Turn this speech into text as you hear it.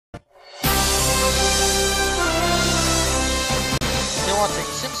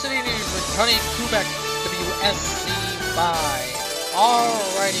Simcity News with Tony Kubek, WSC5.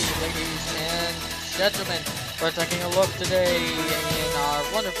 Alrighty, ladies and gentlemen, we're taking a look today in our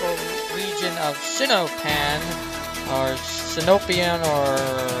wonderful region of Sinopan, or Sinopian, or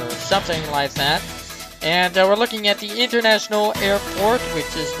something like that. And we're looking at the International Airport,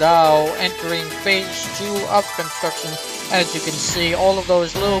 which is now entering phase 2 of construction. As you can see, all of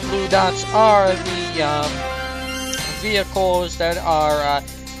those little blue dots are the vehicles that are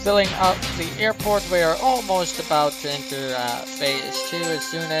filling up the airport. We are almost about to enter phase 2 as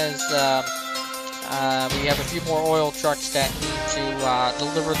soon as we have a few more oil trucks that need to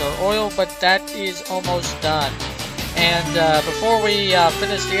deliver their oil, but that is almost done. And before we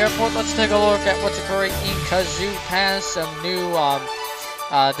finish the airport, let's take a look at what's occurring in Kazoo Pass. Some new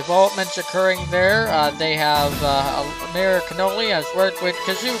developments occurring there. They have Mayor Cannoli has worked with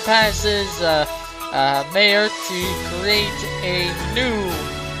Kazoo Pass's mayor to create a new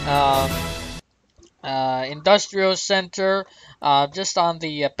industrial center just on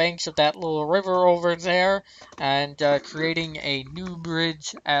the banks of that little river over there, and creating a new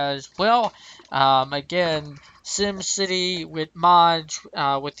bridge as well. Again, SimCity with mods,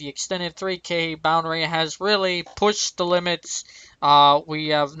 with the extended 3K boundary, has really pushed the limits. We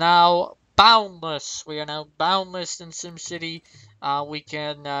have now boundless. We are now boundless in SimCity. We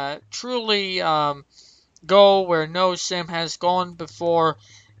can truly go where no sim has gone before,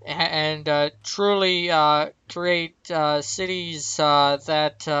 and truly create cities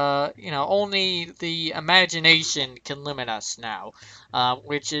that only the imagination can limit us now,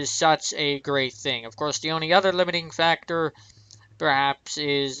 which is such a great thing. Of course, the only other limiting factor perhaps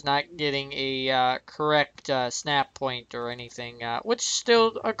is not getting a correct snap point or anything, which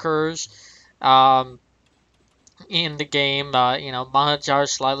still occurs. In the game, mods are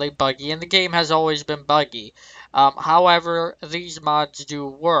slightly buggy, and the game has always been buggy. However, these mods do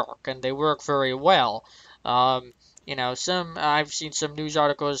work, and they work very well. I've seen some news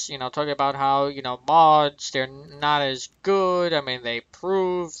articles, talking about how, mods, they're not as good. I mean, they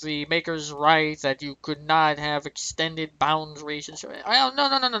prove the makers right that you could not have extended boundaries. And so,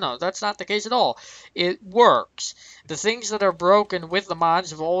 no. That's not the case at all. It works. The things that are broken with the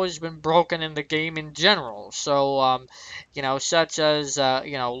mods have always been broken in the game in general. So, such as,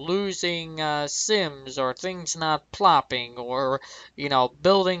 losing sims, or things not plopping, or,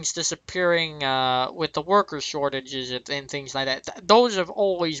 buildings disappearing with the worker shortages and things like that. Those have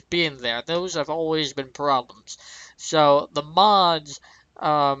always been there. Those have always been problems. So the mods,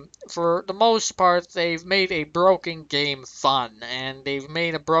 for the most part, they've made a broken game fun, and they've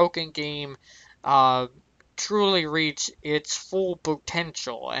made a broken game truly reach its full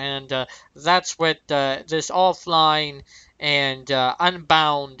potential. And that's what this offline and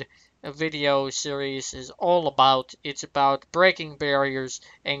Unbound video series is all about. It's about breaking barriers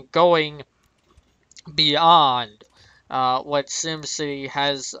and going beyond what SimCity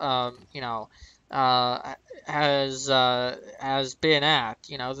has, has been at.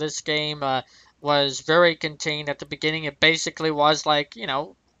 This game was very contained at the beginning. It basically was like,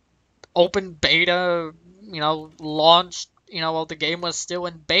 open beta, launched, while the game was still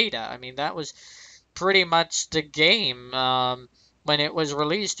in beta. I mean, that was pretty much the game. When it was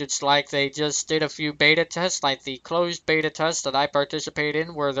released, it's like they just did a few beta tests, like the closed beta tests that I participated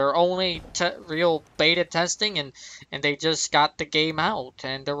in, where they're only real beta testing, and they just got the game out,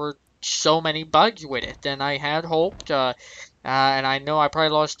 and there were so many bugs with it, and I had hoped, and I know I probably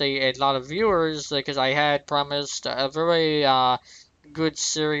lost a lot of viewers because I had promised a very good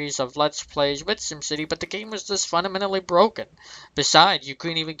series of Let's Plays with SimCity, but the game was just fundamentally broken. Besides, you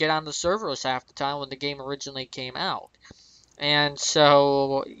couldn't even get on the servers half the time when the game originally came out. And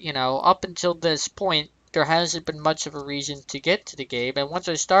so, up until this point, there hasn't been much of a reason to get to the game. And once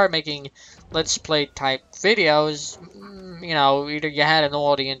I started making Let's Play type videos, either you had an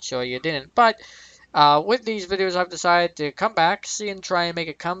audience or you didn't. But with these videos, I've decided to come back, try and make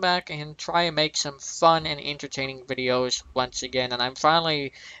a comeback, and try and make some fun and entertaining videos once again. And I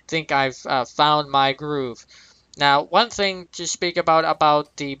finally think I've found my groove. Now, one thing to speak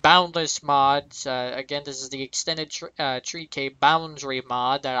about the Boundless mods, again, this is the extended 3K boundary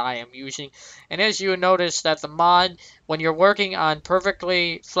mod that I am using. And as you notice that the mod, when you're working on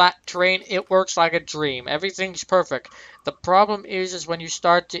perfectly flat terrain, it works like a dream. Everything's perfect. The problem is when you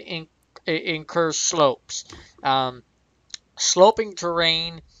start to incur slopes. Sloping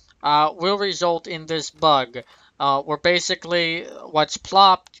terrain will result in this bug, where basically what's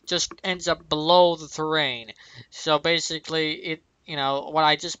plopped just ends up below the terrain. So basically, what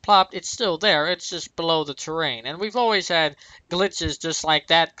I just plopped, it's still there. It's just below the terrain. And we've always had glitches just like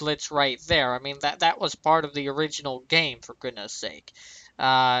that glitch right there. I mean, that was part of the original game, for goodness sake.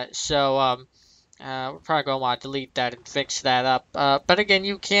 We're probably going to want to delete that and fix that up. But again,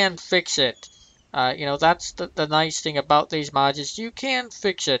 you can fix it. That's the nice thing about these mods is you can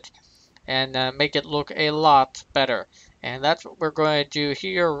fix it and make it look a lot better. And that's what we're going to do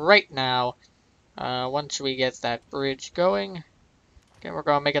here right now. Once we get that bridge going. Okay, we're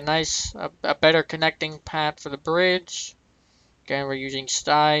going to make a nice, a better connecting path for the bridge. Again, we're using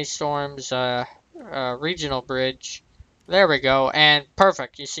Sky Storm's regional bridge. There we go, and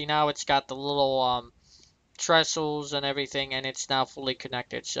perfect. You see now it's got the little trestles and everything, and it's now fully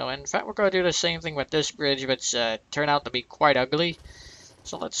connected. So in fact, we're going to do the same thing with this bridge, which turned out to be quite ugly.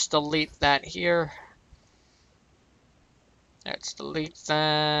 So let's delete that here. Let's delete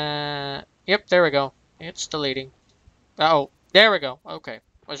that. Yep, there we go. It's deleting. Oh, there we go. Okay,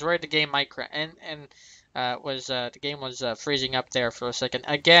 I was worried the game might crash, and was the game was freezing up there for a second.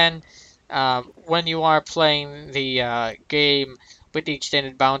 Again, when you are playing the game with the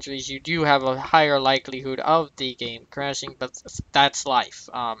extended boundaries, you do have a higher likelihood of the game crashing, but that's life.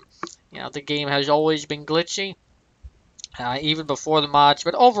 The game has always been glitchy, even before the mods,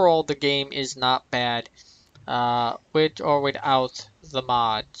 but overall the game is not bad, with or without the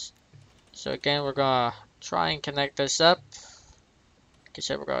mods. So again, we're gonna try and connect this up. Like I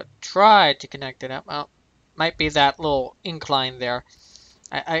said, we're gonna try to connect it up. Well, might be that little incline there.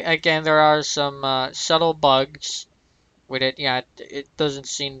 Again, there are some subtle bugs with it. Yeah, it doesn't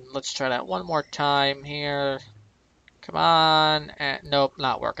seem. Let's try that one more time here. Come on. Nope,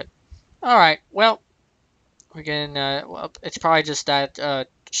 not working. All right. Well, we can. Well, it's probably just that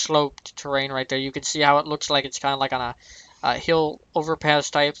sloped terrain right there. You can see how it looks like it's kind of like on a hill overpass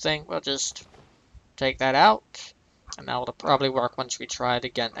type thing. We'll just take that out, and that'll probably work once we try it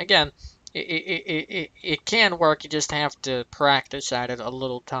again. Again, it can work. You just have to practice at it a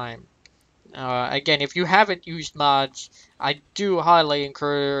little time. Again, if you haven't used mods, I do highly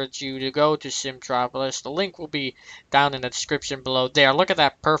encourage you to go to Simtropolis. The link will be down in the description below. There, look at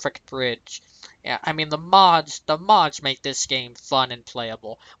that perfect bridge. Yeah, I mean the mods make this game fun and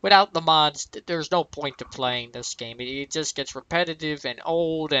playable. Without the mods, there's no point to playing this game. It just gets repetitive and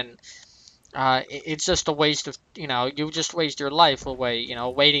old, and it's just a waste of, you just waste your life away,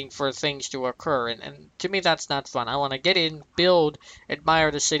 waiting for things to occur. And to me, that's not fun. I want to get in, build, admire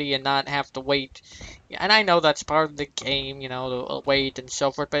the city, and not have to wait. And I know that's part of the game, to wait and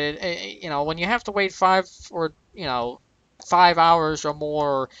so forth. But, when you have to wait 5 hours or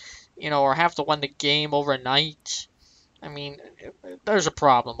more, or have to win the game overnight, I mean, there's a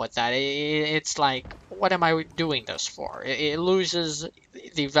problem with that. It's like, what am I doing this for? It loses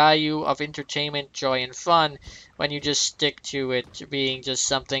the value of entertainment, joy, and fun when you just stick to it being just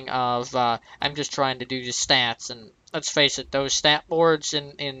something of, I'm just trying to do the stats. And let's face it, those stat boards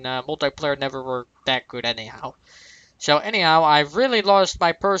in multiplayer never were that good anyhow. So anyhow, I've really lost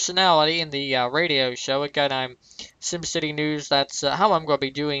my personality in the radio show. Again, I'm SimCity News. That's how I'm going to be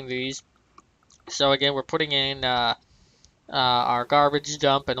doing these. So again, we're putting in our garbage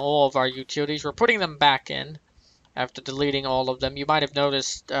dump and all of our utilities. We're putting them back in after deleting all of them. You might have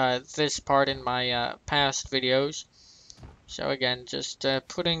noticed this part in my past videos. So again, just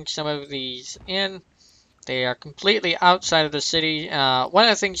putting some of these in. They are completely outside of the city. One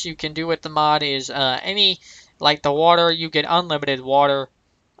of the things you can do with the mod is like the water, you get unlimited water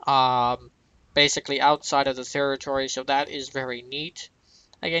basically outside of the territory, so that is very neat.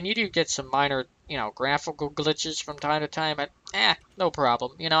 Again, you do get some minor, graphical glitches from time to time, but no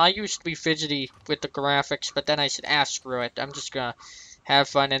problem. I used to be fidgety with the graphics, but then I said, screw it. I'm just gonna have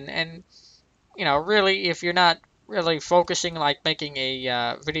fun, and really, if you're not really focusing, like making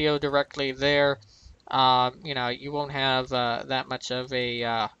a video directly there, you won't have that much of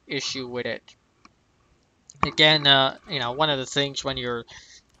a issue with it. Again, one of the things when you're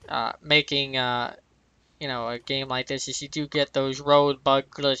making a game like this is you do get those road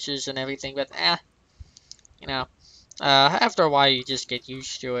bug glitches and everything, but after a while you just get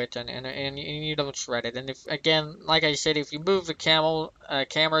used to it, and you don't sweat it. And if, again, like I said, if you move the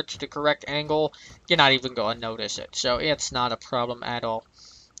camera to the correct angle, you're not even going to notice it, so it's not a problem at all.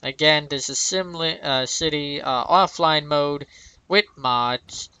 Again, this is SimCity offline mode with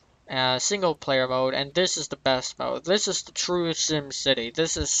mods, single player mode, and this is the best mode. This is the true SimCity.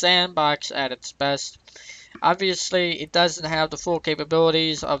 This is sandbox at its best. Obviously, it doesn't have the full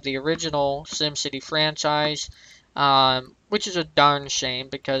capabilities of the original SimCity franchise, which is a darn shame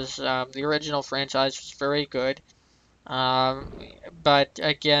because the original franchise was very good. But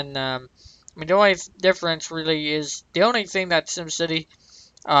again, I mean, the only difference really is the only thing that SimCity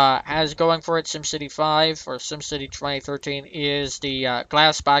has going for it, SimCity 5 or SimCity 2013, is the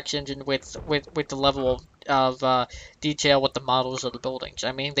glass box engine with the level of of detail with the models of the buildings.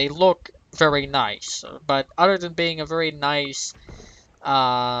 I mean, they look very nice, but other than being a very nice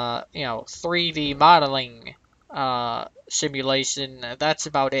 3D modeling simulation, that's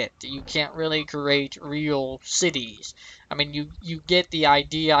about it. You can't really create real cities. I mean, you get the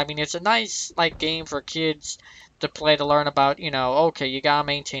idea. I mean, it's a nice like game for kids to play to learn about, okay, you gotta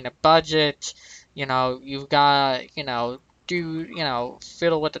maintain a budget, you've got, fiddle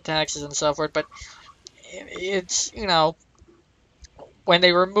with the taxes and so forth, but it's, when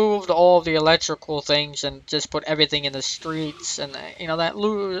they removed all the electrical things and just put everything in the streets, and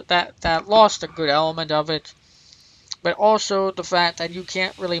that lost a good element of it. But also the fact that you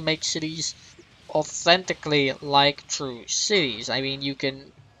can't really make cities authentically like true cities. I mean, you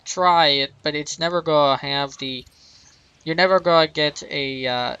can try it, but it's never gonna have the you're never gonna get a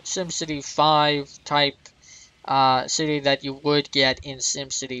SimCity 5 type city that you would get in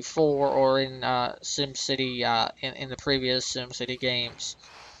SimCity 4 or in SimCity in the previous SimCity games.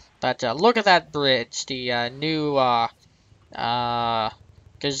 But look at that bridge, the new uh,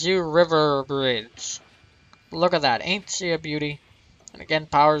 Kazoo River Bridge. Look at that, ain't she a beauty? And again,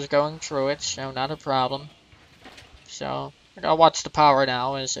 power's going through it, so not a problem. So I gotta watch the power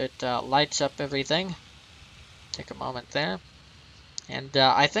now as it lights up everything. Take a moment there. And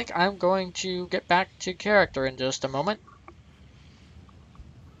I think I'm going to get back to character in just a moment.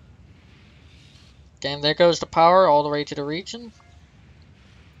 And there goes the power all the way to the region.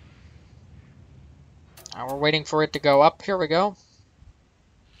 Now we're waiting for it to go up. Here we go.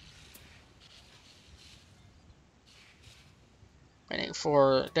 Waiting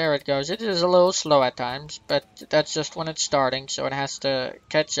for, there it goes. It is a little slow at times, but that's just when it's starting, so it has to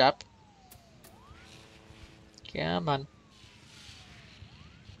catch up. Come on.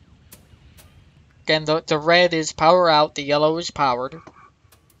 Again, the red is power out, the yellow is powered.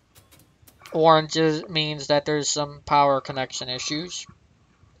 Orange means that there's some power connection issues.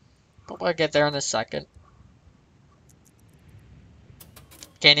 But we'll get there in a second.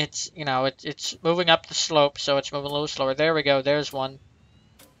 Again, it's moving up the slope, so it's moving a little slower. There we go, there's one.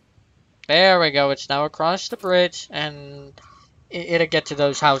 There we go, it's now across the bridge, and it'll get to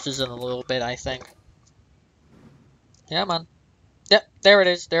those houses in a little bit, I think. Come on. Yep, there it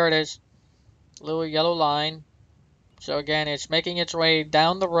is, there it is. Little yellow line. So again, it's making its way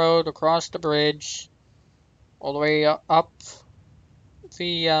down the road, across the bridge, all the way up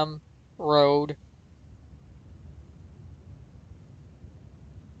the road.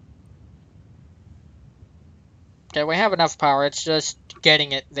 Okay, we have enough power. It's just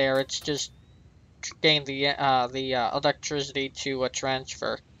getting it there. It's just getting the electricity to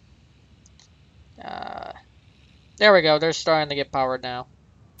transfer. Uh, there we go. They're starting to get powered now.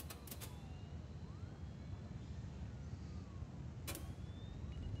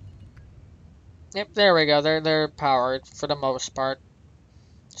 Yep, there we go. They're powered for the most part.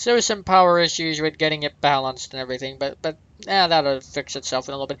 So some power issues with getting it balanced and everything, but that'll fix itself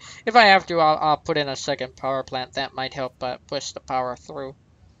in a little bit. If I have to, I'll put in a second power plant. That might help push the power through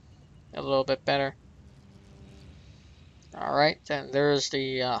a little bit better. All right, then there's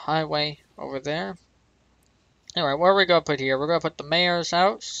the highway over there. Anyway, where are we gonna put here? We're gonna put the mayor's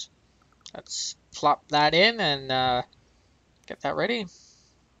house. Let's plop that in and get that ready.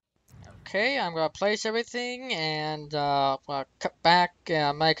 Okay, I'm gonna place everything and cut back,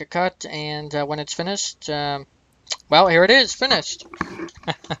 make a cut, and when it's finished, well, here it is, finished.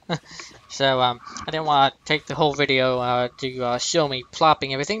 So I didn't want to take the whole video to show me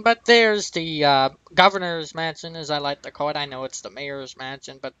plopping everything, but there's the governor's mansion, as I like to call it. I know it's the mayor's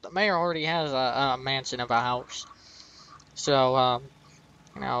mansion, but the mayor already has a mansion of a house. So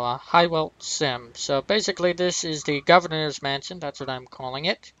Highwell Sim. So basically, this is the governor's mansion. That's what I'm calling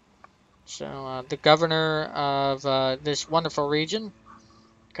it. So the governor of this wonderful region.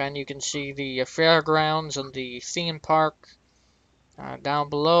 And you can see the fairgrounds and the theme park down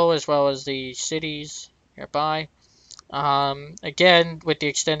below, as well as the cities nearby. Again, with the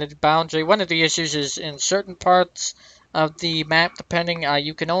extended boundary, one of the issues is in certain parts of the map, depending,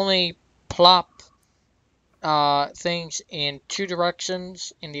 you can only plop things in two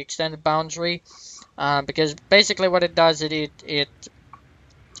directions in the extended boundary, because basically what it does, the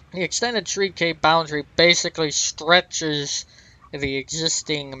extended tree cape boundary basically stretches the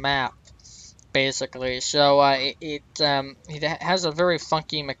existing map, basically. So it has a very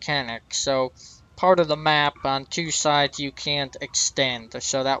funky mechanic. So part of the map on two sides you can't extend.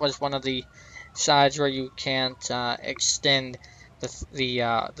 So that was one of the sides where you can't extend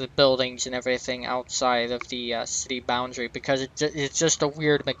the buildings and everything outside of the city boundary, because it's just a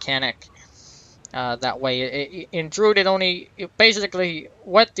weird mechanic. That way, in Druid, basically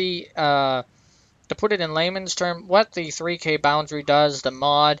what the to put it in layman's term, what the 3K boundary does, the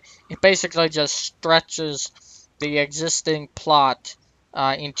mod, it basically just stretches the existing plot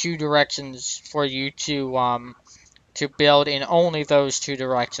in two directions for you to build in only those two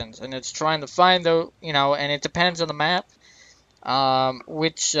directions. And it's trying to find the, and it depends on the map,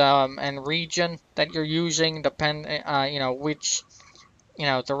 which and region that you're using, which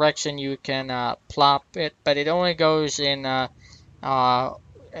direction you can plop it, but it only goes uh,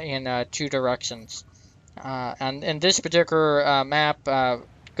 in two directions. And in this particular map,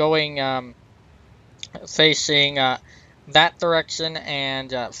 going facing that direction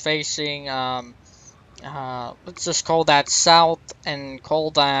and facing, let's just call that south and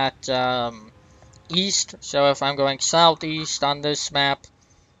call that east. So if I'm going southeast on this map,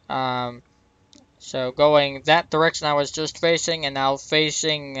 um, so going that direction I was just facing, and now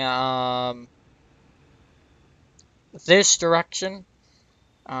facing this direction,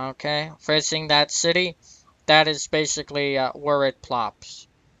 okay, facing that city, that is basically where it plops.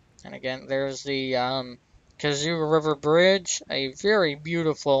 And again, there's the Kazoo River Bridge, a very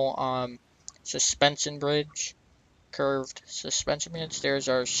beautiful suspension bridge, curved suspension bridge. There's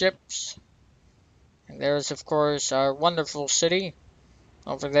our ships, and there's of course our wonderful city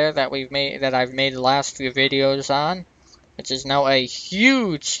over there that I've made the last few videos on, which is now a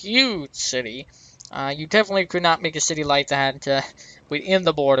huge, huge city. You definitely could not make a city like that within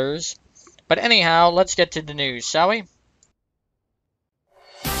the borders. But anyhow, let's get to the news, shall we?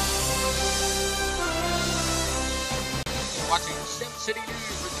 Watching Simcity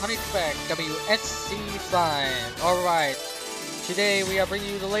News with Honey Quebec, WSC5. Alright, today we are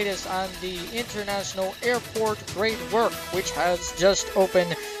bringing you the latest on the International Airport Great Work, which has just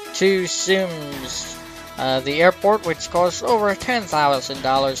opened to Sims. The airport, which cost over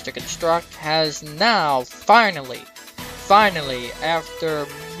 $10,000 to construct, has now finally, after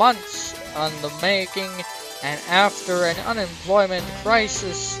months on the making and after an unemployment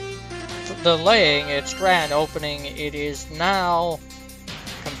crisis delaying its grand opening, it is now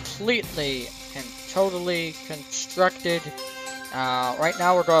completely and totally constructed. Right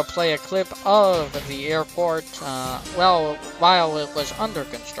now we're going to play a clip of the airport, while it was under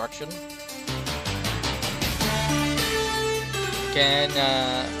construction. Again,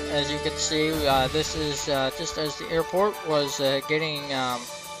 as you can see, this is just as the airport was getting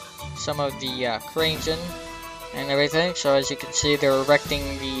some of the cranes in and everything. So as you can see, they're erecting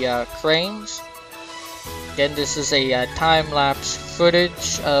the cranes. Again, this is a time-lapse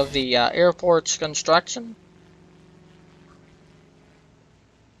footage of the airport's construction.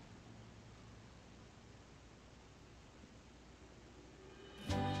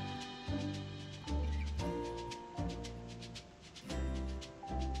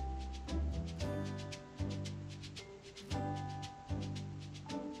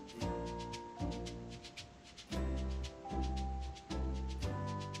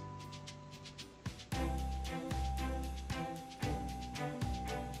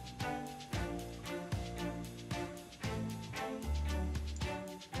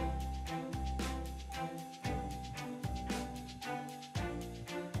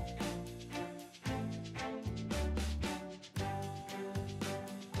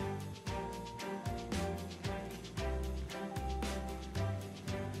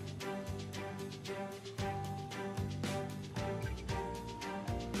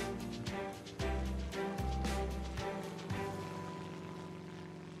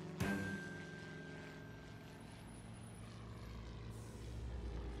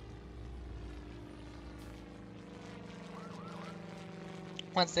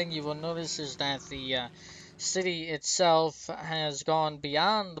 One thing you will notice is that the city itself has gone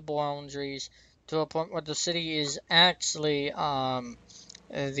beyond the boundaries to a point where the city is actually,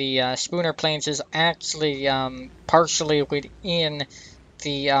 the Spooner Plains is actually partially within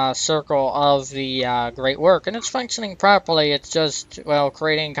the circle of the Great Work, and it's functioning properly. It's just, well,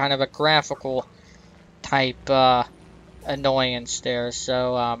 creating kind of a graphical type annoyance there.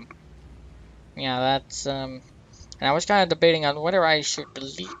 So, yeah, that's and I was kind of debating on whether I should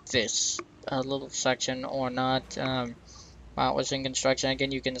delete this little section or not while it was in construction.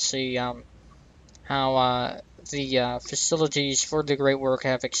 Again, you can see how the facilities for the Great Work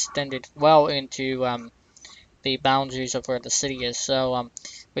have extended well into the boundaries of where the city is. So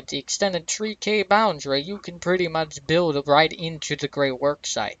with the extended 3K boundary, you can pretty much build right into the Great Work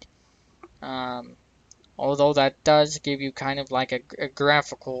site. Although that does give you kind of like a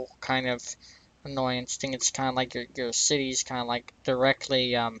graphical kind of annoyance thing. It's kind of like your city's kind of like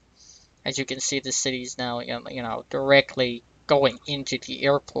directly, as you can see, the city's now directly going into the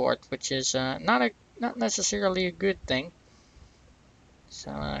airport, which is not necessarily a good thing.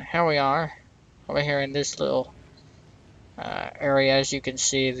 So here we are. over here in this little area, as you can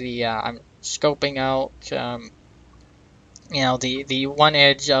see, the I'm scoping out. You know, the one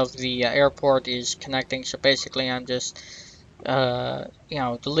edge of the airport is connecting, so basically I'm just you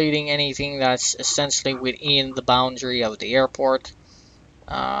know, deleting anything that's essentially within the boundary of the airport.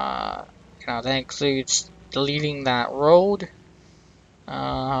 You know, that includes deleting that road.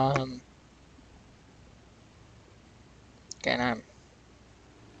 Again, I'm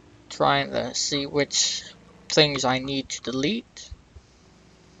trying to see which things I need to delete.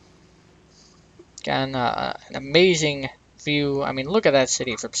 Again, an amazing view. I mean, look at that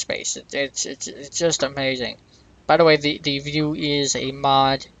city from space. It's just amazing. By the way, the view is a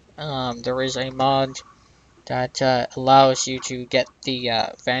mod. There is a mod that allows you to get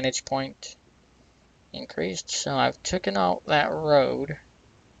the vantage point increased. So I've taken out that road.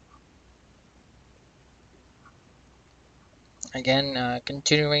 Again,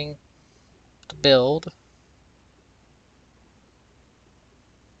 continuing to build.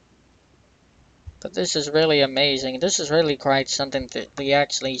 But this is really amazing. This is really quite something that we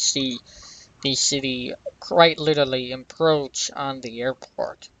actually see the city quite literally encroach on the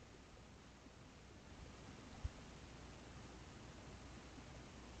airport.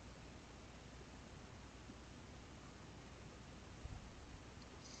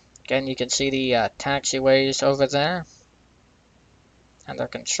 Again, you can see the taxiways over there and their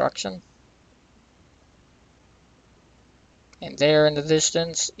construction. And there in the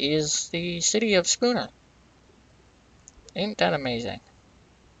distance is the city of Spooner. Ain't that amazing?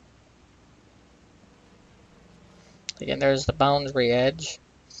 Again, there's the boundary edge.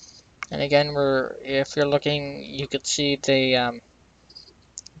 And again, if you're looking, you could see the,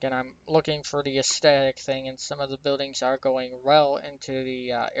 again, I'm looking for the aesthetic thing, and some of the buildings are going well into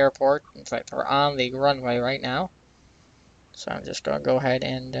the airport. In fact, they're on the runway right now. So I'm just going to go ahead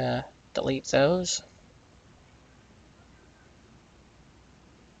and delete those.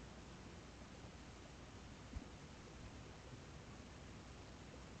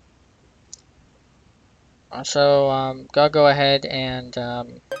 Also, gotta go ahead and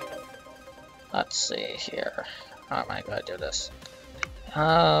let's see here. How am I gonna do this?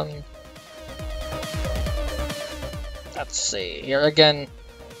 Let's see here again.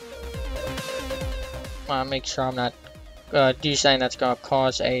 Make sure I'm not do something that's gonna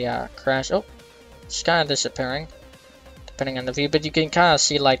cause a crash. Oh, it's kind of disappearing, depending on the view. But you can kind of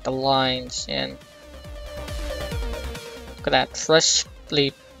see like the lines, and look at that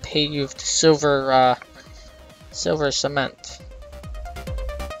freshly paved silver cement.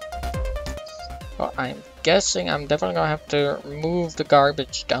 Well, I'm guessing I'm definitely gonna have to remove the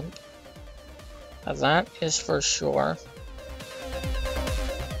garbage dump. That is for sure.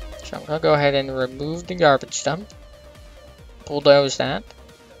 So I'm gonna go ahead and remove the garbage dump. Bulldoze that.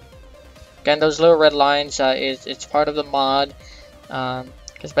 Again, those little red lines, it's part of the mod.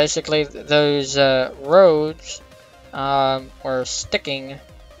 Because basically those roads were sticking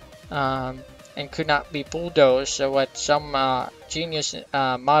and could not be bulldozed. So what some genius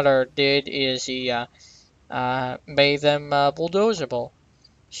modder did is he made them bulldozable.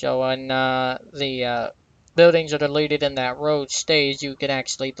 So when the buildings are deleted and that road stays, you can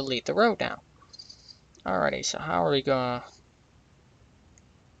actually delete the road now. Alrighty, so how are we gonna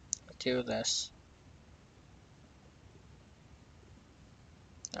do this?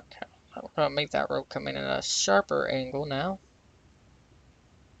 Okay, I'm gonna make that road come in at a sharper angle now.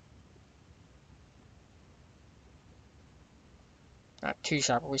 Not too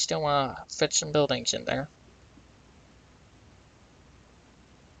sharp, but we still want to fit some buildings in there.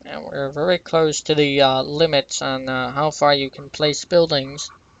 And we're very close to the limits on how far you can place buildings.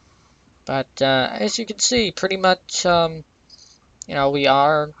 But as you can see, pretty much, you know, we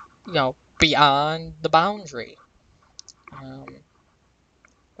are, you know, beyond the boundary.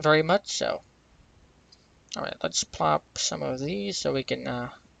 Very much so. Alright, let's plop some of these so we can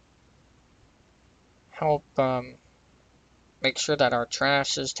help make sure that our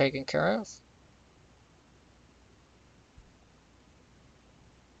trash is taken care of.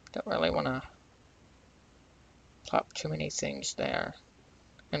 Don't really want to plop too many things there.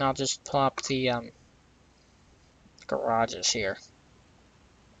 And I'll just plop the garages here.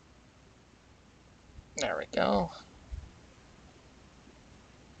 There we go.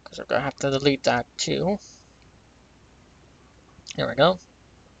 Because we're going to have to delete that too. Here we go.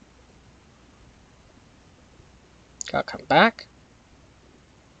 Gotta come back.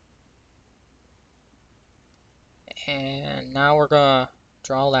 And now we're going to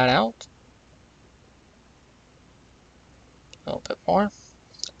draw that out. A little bit more.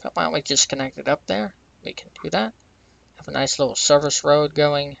 But why don't we just connect it up there? We can do that. Have a nice little service road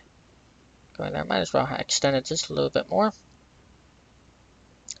going Right there. Might as well extend it just a little bit more.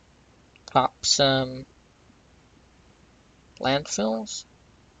 Pop some landfills.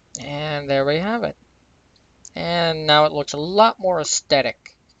 And there we have it. And now it looks a lot more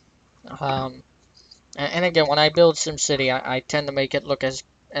aesthetic. And again, when I build SimCity, I tend to make it look as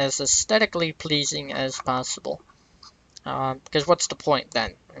aesthetically pleasing as possible. Because what's the point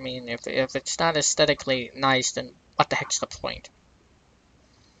then? I mean, if it's not aesthetically nice, then what the heck's the point?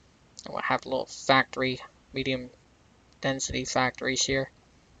 And we'll have a little factory, medium density factories here.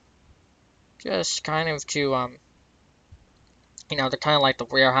 Just kind of to, you know, they're kind of like the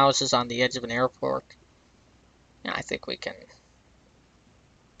warehouses on the edge of an airport. Yeah, I think we can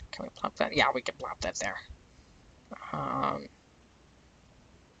we plop that? Yeah, we can plop that there.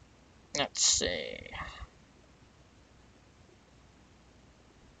 Let's see.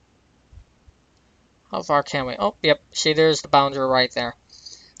 How far can we? Oh, yep. See, there's the boundary right there,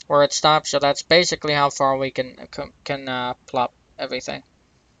 where it stops. So that's basically how far we can plop everything.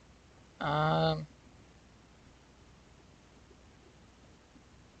 Let's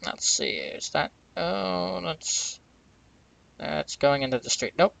see. Is that? Oh, that's going into the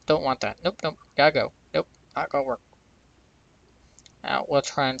street. Nope, don't want that. Nope, nope. Gotta go. Nope, not gonna work. We'll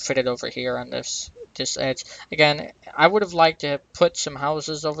try and fit it over here on this edge. Again, I would have liked to put some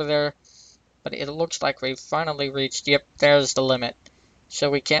houses over there, but it looks like we've finally reached. Yep, there's the limit. So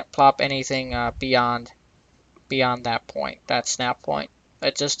we can't plop anything beyond that point, that snap point.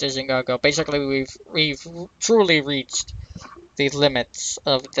 That just isn't gonna go. Basically, we've truly reached the limits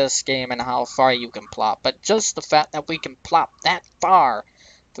of this game and how far you can plop. But just the fact that we can plop that far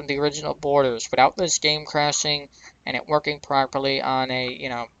from the original borders without this game crashing and it working properly on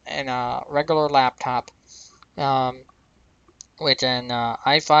a regular laptop, with an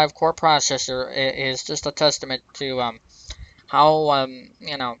i5 core processor, is just a testament to how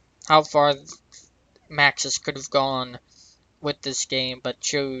how far Maxis could have gone with this game, but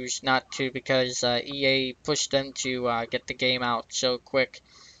chose not to because EA pushed them to get the game out so quick,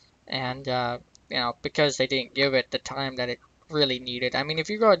 and because they didn't give it the time that it really needed. I mean, if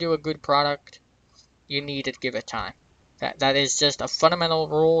you're gonna do a good product, you need to give it time. That is just a fundamental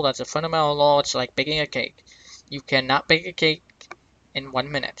rule. That's a fundamental law. It's like baking a cake. You cannot bake a cake in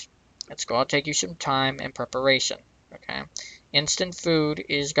 1 minute. It's gonna take you some time and preparation. Okay, instant food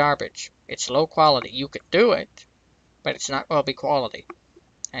is garbage. It's low quality. You could do it, but it's not going to be quality,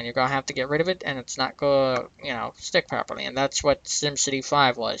 and you're going to have to get rid of it, and it's not going to, stick properly. And that's what SimCity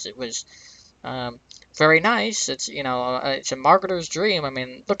 5 was. It was very nice. It's, it's a marketer's dream. I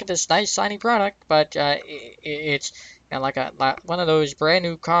mean, look at this nice, shiny product, but it's like one of those brand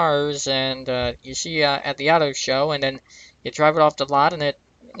new cars, and you see at the auto show, and then you drive it off the lot, and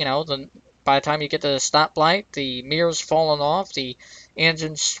by the time you get to the stoplight, the mirror's falling off, the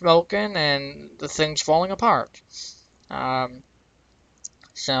engine's smoking, and the thing's falling apart.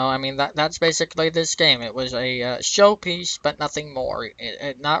 So I mean that's basically this game. It was a showpiece, but nothing more.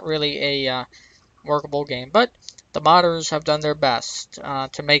 Not really a workable game. But the modders have done their best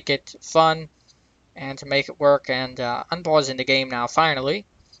to make it fun and to make it work. And unpausing the game now finally,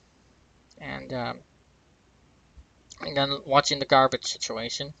 and then watching the garbage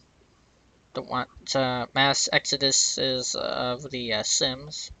situation. Don't want mass exoduses of the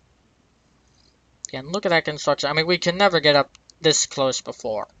Sims. Again, look at that construction. I mean, we can never get up this close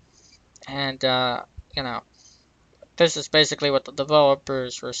before. And, this is basically what the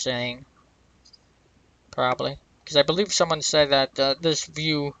developers were saying. Probably. Because I believe someone said that this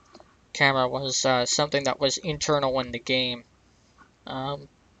view camera was something that was internal in the game. But,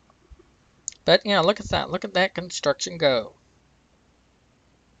 look at that. Look at that construction go.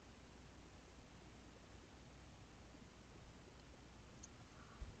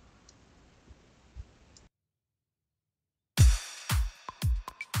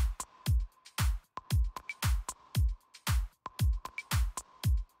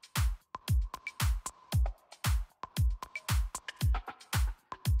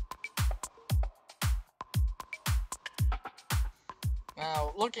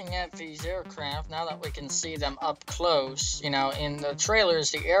 Now, looking at these aircraft, now that we can see them up close, in the trailers,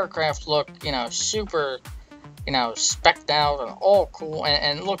 the aircraft look, super, specced out and all cool.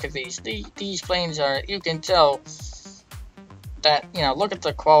 And look at these. These planes are, you can tell that, look at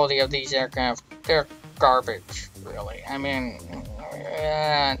the quality of these aircraft. They're garbage, really. I mean,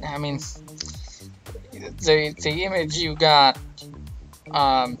 the image you got,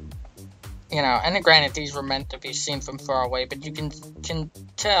 and granted, these were meant to be seen from far away, but you can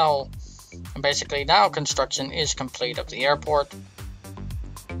tell, basically, now construction is complete of the airport.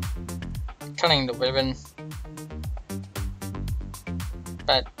 Cutting the ribbon.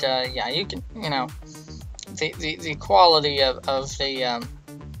 But yeah, you can, you know, the quality of the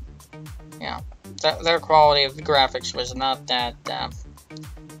yeah, their quality of the graphics was not that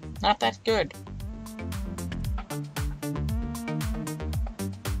good.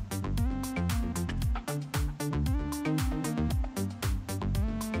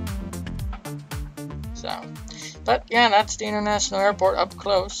 So, but yeah, that's the International Airport up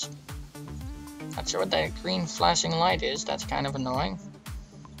close. Not sure what that green flashing light is. That's kind of annoying.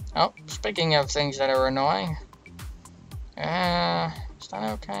 Oh, speaking of things that are annoying, is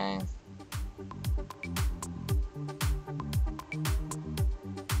that okay?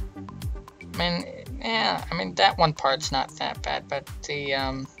 I mean, yeah, I mean that one part's not that bad, but the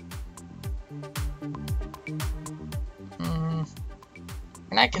and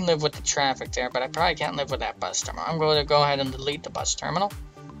I can live with the traffic there, but I probably can't live with that bus terminal. I'm going to go ahead and delete the bus terminal.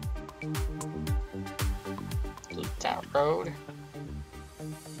 Delete that road.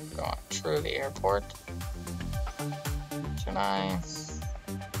 Going through the airport. Should I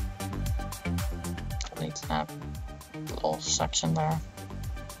delete that little section there?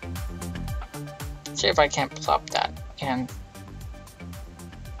 See if I can't plop that in.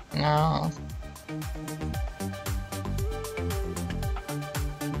 No.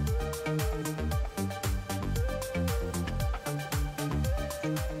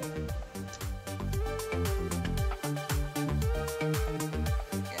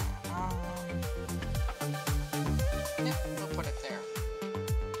 Yeah, we'll put it there.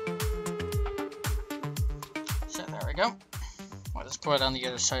 So there we go. We'll just put it on the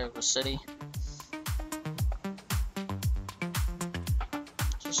other side of the city.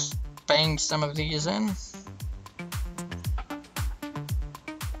 Just bang some of these in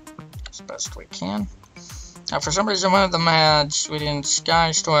as best we can. Now, for some reason, one of the mods within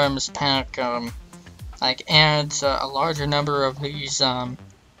Skystorm's pack like adds a larger number of these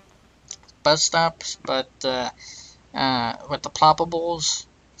bus stops, but with the ploppables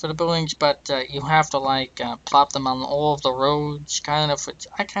for the buildings, but you have to like plop them on all of the roads. Kind of,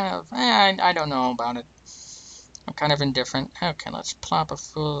 I don't know about it. I'm kind of indifferent. Okay, let's plop a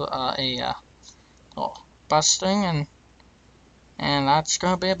full little bus thing, and that's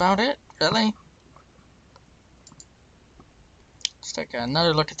gonna be about it, really. Let's take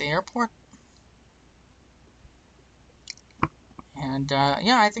another look at the airport. And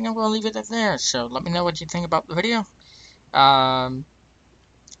yeah, I think I'm gonna leave it at there. So let me know what you think about the video.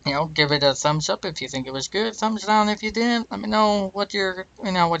 You know, give it a thumbs up if you think it was good. Thumbs down if you didn't. Let me know what your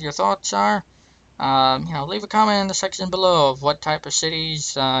thoughts are. You know, leave a comment in the section below of what type of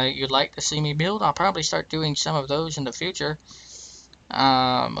cities you'd like to see me build. I'll probably start doing some of those in the future.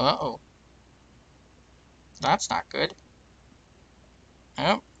 Uh-oh. That's not good.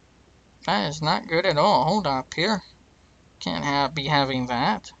 Nope. That is not good at all. Hold up here. Can't be having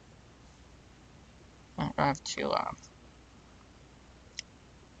that. I have to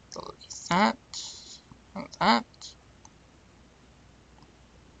delete that and that.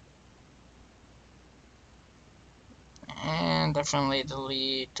 And definitely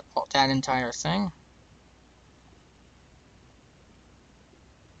delete that entire thing.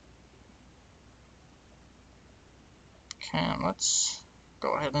 Okay, let's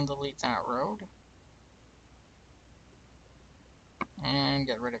go ahead and delete that road. And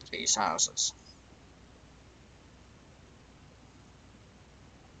get rid of these houses.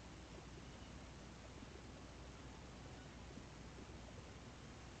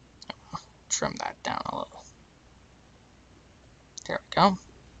 Trim that down a little. There we go.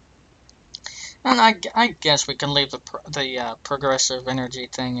 And I guess we can leave the progressive energy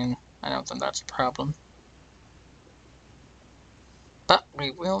thing in. I don't think that's a problem. But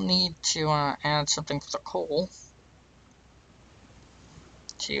we will need to add something for the coal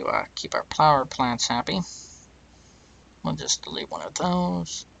to keep our power plants happy. We'll just delete one of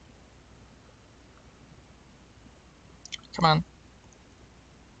those. Come on.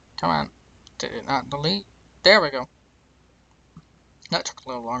 Come on. Did it not delete? There we go. That took a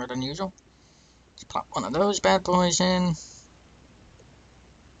little longer than usual. Let's pop one of those bad boys in.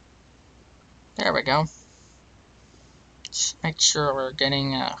 There we go. Let's make sure we're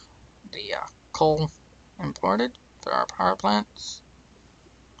getting the coal imported for our power plants.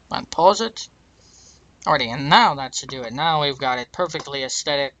 Unpause it. Alrighty, and now that should do it. Now we've got it perfectly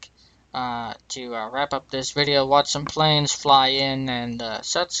aesthetic to wrap up this video. Watch some planes fly in and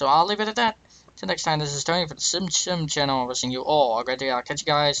such. So I'll leave it at that. Till next time, this is Tony for the Sim channel. Wishing you all a great day. I'll catch you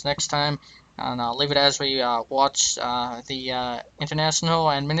guys next time. And I'll leave it as we watch the international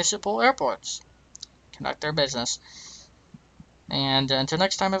and municipal airports conduct their business. And until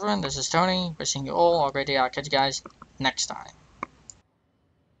next time, everyone, this is Tony. Wishing you all a great day. I'll catch you guys next time.